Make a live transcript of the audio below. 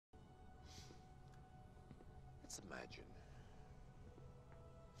Let's imagine.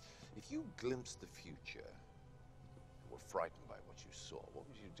 If you glimpsed the future and were frightened by what you saw, what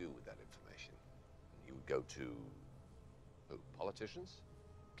would you do with that information? You would go to who? Politicians?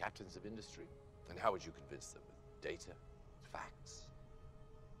 Captains of industry? And how would you convince them? With data? Facts?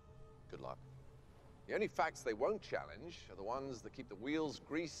 Good luck. The only facts they won't challenge are the ones that keep the wheels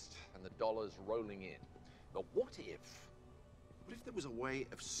greased and the dollars rolling in. But what if there was a way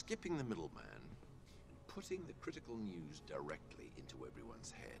of skipping the middleman and putting the critical news directly into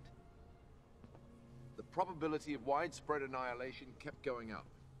everyone's head? The probability of widespread annihilation kept going up.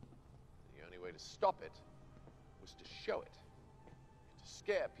 The only way to stop it was to show it, to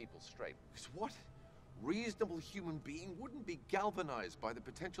scare people straight. Because what reasonable human being wouldn't be galvanized by the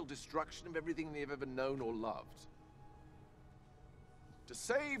potential destruction of everything they've ever known or loved? To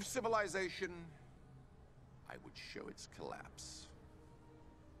save civilization, I would show its collapse.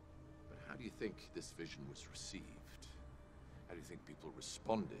 But how do you think this vision was received? How do you think people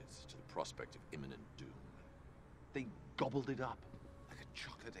responded to the prospect of imminent doom? They gobbled it up like a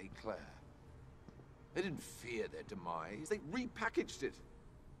chocolate eclair. They didn't fear their demise, they repackaged it.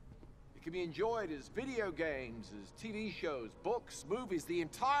 It can be enjoyed as video games, as TV shows, books, movies. The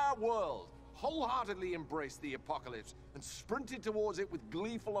entire world wholeheartedly embraced the apocalypse and sprinted towards it with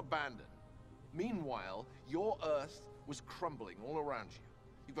gleeful abandon. Meanwhile, your Earth was crumbling all around you.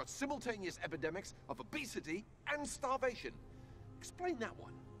 You've got simultaneous epidemics of obesity and starvation. Explain that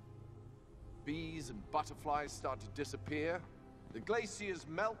one. Bees and butterflies start to disappear. The glaciers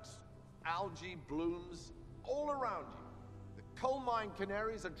melt. Algae blooms all around you. The coal mine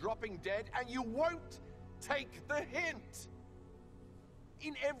canaries are dropping dead, and you won't take the hint.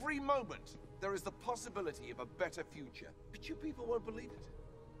 In every moment, there is the possibility of a better future, but you people won't believe it.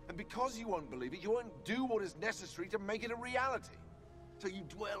 And because you won't believe it, you won't do what is necessary to make it a reality. So you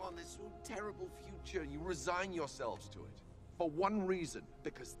dwell on this terrible future, and you resign yourselves to it. For one reason,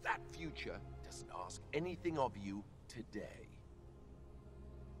 because that future doesn't ask anything of you today.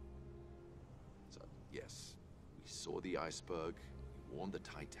 So, yes, we saw the iceberg, we warned the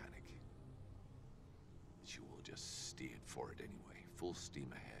Titanic. But you all just steered for it anyway, full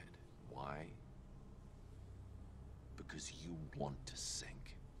steam ahead. Why? Because you want to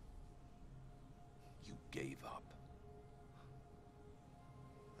sink. You gave up.